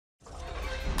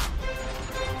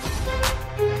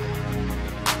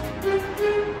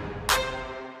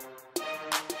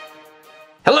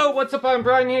what's up? I'm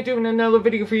Brian here doing another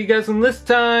video for you guys, and this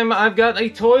time I've got a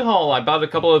toy haul. I bought a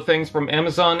couple of things from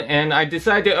Amazon, and I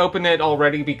decided to open it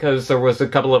already because there was a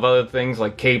couple of other things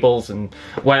like cables and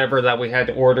whatever that we had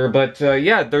to order. But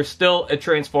yeah, there's still a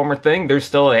Transformer thing, there's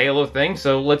still a Halo thing,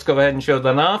 so let's go ahead and show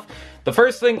that off. The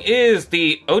first thing is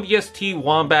the ODST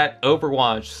Wombat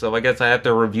Overwatch, so I guess I have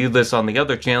to review this on the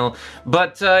other channel.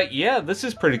 But yeah, this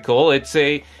is pretty cool. It's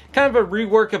a kind of a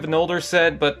rework of an older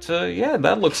set, but yeah,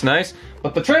 that looks nice.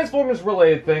 But the Transformers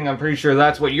related thing, I'm pretty sure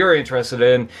that's what you're interested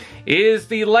in, is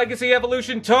the Legacy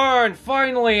Evolution Tarn.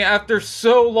 Finally, after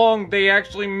so long, they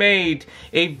actually made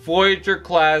a Voyager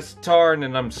class Tarn,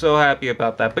 and I'm so happy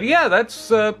about that. But yeah, that's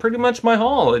pretty much my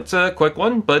haul. It's a quick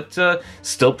one, but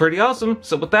still pretty awesome.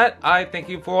 So with that, I thank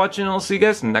you for watching, and I'll see you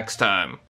guys next time.